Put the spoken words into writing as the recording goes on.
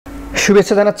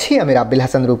শুভেচ্ছা জানাচ্ছি, আমি রাব্বিল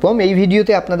হাসান রূপম। এই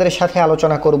ভিডিওতে আপনাদের সাথে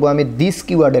আলোচনা করব আমি দিস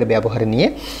কিওয়ার্ডের ব্যবহার নিয়ে।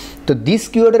 তো দিস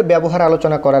কিওয়ার্ডের ব্যবহার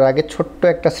আলোচনা করার আগে ছোট্ট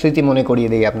একটা স্মৃতি মনে করিয়ে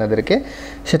দিই আপনাদেরকে।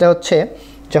 সেটা হচ্ছে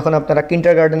যখন আপনারা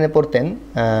কিন্ডারগার্টেনে পড়তেন,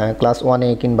 ক্লাস 1-এ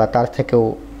কিংবা তার থেকেও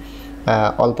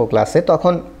অল্প ক্লাসে,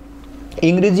 তখন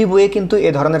ইংরেজি বইয়ে কিন্তু এ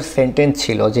ধরনের সেন্টেন্স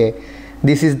ছিল যে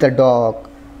দিস ইজ দ্য ডগ,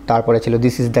 তারপরে ছিল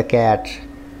this is the cat,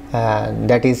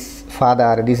 that is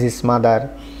father, this is mother.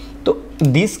 তো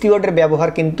দিস কিওয়ার্ডের ব্যবহার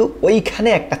কিন্তু ওইখানে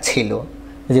একটা ছিল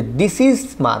যে this is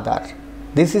mother,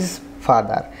 this is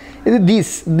father. এই দিস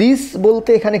দিস বলতে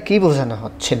এখানে কি বোঝানো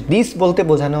হচ্ছে? দিস বলতে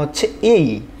বোঝানো হচ্ছে এই।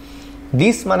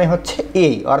 দিস মানে হচ্ছে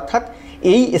এই, অর্থাৎ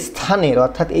এই স্থানের,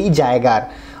 অর্থাৎ এই জায়গার,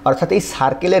 অর্থাৎ এই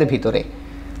সার্কেলের ভিতরে।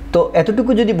 তো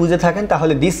এতটুকু যদি বুঝে থাকেন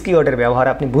তাহলে দিস কিওয়ার্ডের ব্যবহার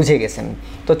আপনি বুঝে গেছেন।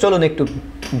 তো চলুন একটু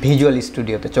ভিজুয়াল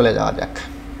স্টুডিওতে চলে যাওয়া যাক।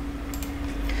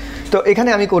 তো এখানে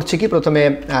আমি করছি কি, প্রথমে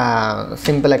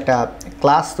সিম্পল একটা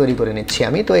ক্লাস তৈরি করে নিচ্ছি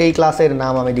আমি। তো এই ক্লাসের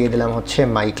নাম আমি দিয়ে দিলাম হচ্ছে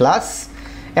মাই ক্লাস।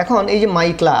 এখন এই যে মাই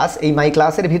ক্লাস, এই মাই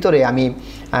ক্লাসের ভিতরে আমি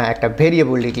একটা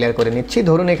ভেরিয়েবল ডিক্লেয়ার করে নিচ্ছি।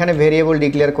 ধরুন এখানে ভেরিয়েবল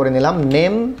ডিক্লেয়ার করে নিলাম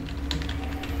নেম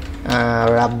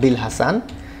রাব্বিল হাসান।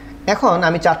 এখন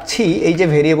আমি চাচ্ছি এই যে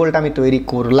ভেরিয়েবলটা আমি তৈরি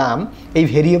করলাম, এই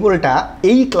ভেরিয়েবলটা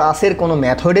এই ক্লাসের কোনো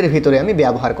মেথডের ভিতরে আমি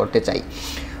ব্যবহার করতে চাই।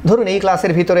 ধরুন এই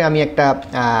ক্লাসের ভিতরে আমি একটা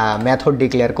মেথড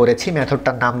ডিক্লেয়ার করেছি,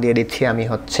 মেথডটার নাম দিয়ে দিচ্ছি আমি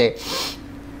হচ্ছে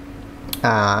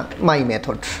মাই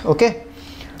মেথড। ওকে,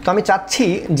 তো আমি চাচ্ছি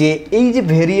যে এই যে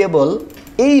ভেরিয়েবল,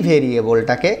 এই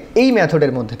ভেরিয়েবলটাকে এই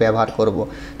মেথডের মধ্যে ব্যবহার করব।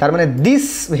 তার মানে দিস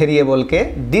ভেরিয়েবলকে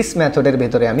দিস মেথডের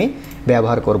ভেতরে আমি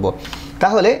ব্যবহার করব।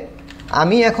 তাহলে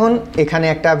আমি এখন এখানে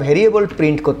একটা ভেরিয়েবল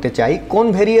প্রিন্ট করতে চাই। কোন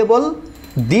ভেরিয়েবল?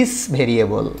 This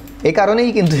variable. এই কারণেই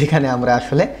কিন্তু এখানে আমরা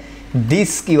আসলে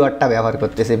দিস কিওয়ার্ডটা ব্যবহার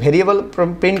করতেছি। ভেরিয়েবল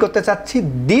প্রিন্ট করতে চাচ্ছি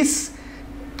দিস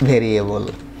ভেরিয়েবল,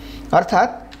 অর্থাৎ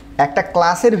একটা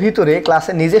ক্লাসের ভিতরে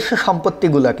ক্লাসের নিজস্ব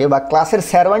সম্পত্তিগুলোকে বা ক্লাসের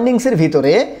সারাউন্ডিংসের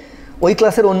ভিতরে ওই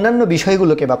ক্লাসের অন্যান্য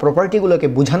বিষয়গুলোকে বা প্রপার্টিগুলোকে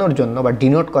বোঝানোর জন্য বা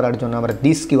ডিনোট করার জন্য আমরা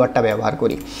দিস কিওয়ার্ডটা ব্যবহার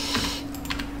করি।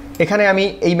 এখানে আমি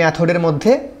এই মেথডের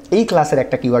মধ্যে এই ক্লাসের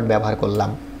একটা কিওয়ার্ড ব্যবহার করলাম,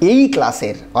 এই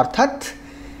ক্লাসের, অর্থাৎ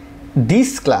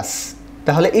দিস ক্লাস।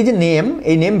 তাহলে এই যে নেম,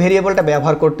 এই নেম ভেরিয়েবলটা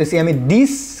ব্যবহার করতেছি আমি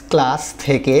দিস ক্লাস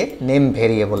থেকে নেম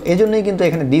ভেরিয়েবল, এই জন্যই কিন্তু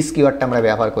এখানে দিস কিওয়ার্ডটা আমরা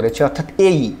ব্যবহার করেছি, অর্থাৎ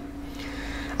এই।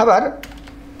 আবার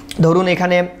ধরুন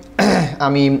এখানে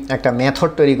আমি একটা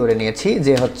মেথড তৈরি করে নিয়েছি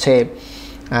যে হচ্ছে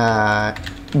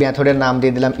মেথডের নাম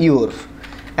দিয়ে দিলাম ইউর।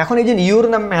 এখন এই যে ইউর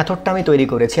নাম মেথডটা আমি তৈরি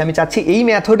করেছি, আমি চাচ্ছি এই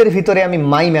মেথডের ভিতরে আমি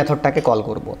মাই মেথডটাকে কল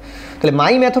করব। তাহলে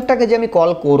মাই মেথডটাকে যে আমি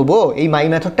কল করব, এই মাই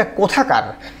মেথডটা কোথাকার?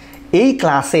 এই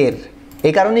ক্লাসের।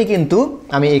 এই কারণেই কিন্তু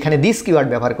আমি এখানে দিস কিওয়ার্ড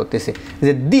ব্যবহার করতেছি,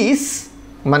 যে দিস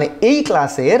মানে এই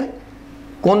ক্লাসের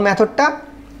কোন মেথডটা?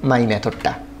 মাই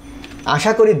মেথডটা।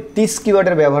 আশা করি দিস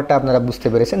কিওয়ার্ডের ব্যবহারটা আপনারা বুঝতে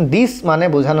পেরেছেন। দিস মানে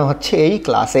বোঝানো হচ্ছে এই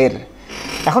ক্লাসের।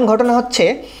 এখন ঘটনা হচ্ছে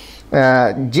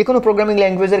যে কোনো প্রোগ্রামিং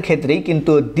ল্যাঙ্গুয়েজের ক্ষেত্রেই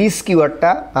কিন্তু দিস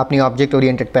কিওয়ার্ডটা আপনি অবজেক্ট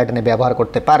ওরিয়েন্টেড প্যাটার্নে ব্যবহার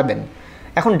করতে পারবেন।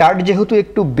 এখন ডার্ট যেহেতু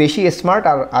একটু বেশি স্মার্ট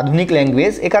আর আধুনিক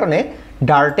ল্যাঙ্গুয়েজ, এ কারণে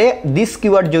ডার্টে দিস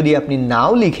কিওয়ার্ড যদি আপনি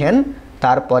নাও লিখেন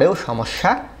তারপরেও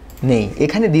সমস্যা নেই।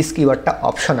 এখানে দিস কিওয়ার্ডটা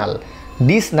অপশনাল,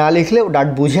 দিস না লিখলেও ডার্ট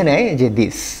বুঝে নেয় যে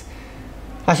দিস।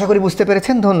 আশা করি বুঝতে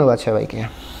পেরেছেন। ধন্যবাদ সবাইকে।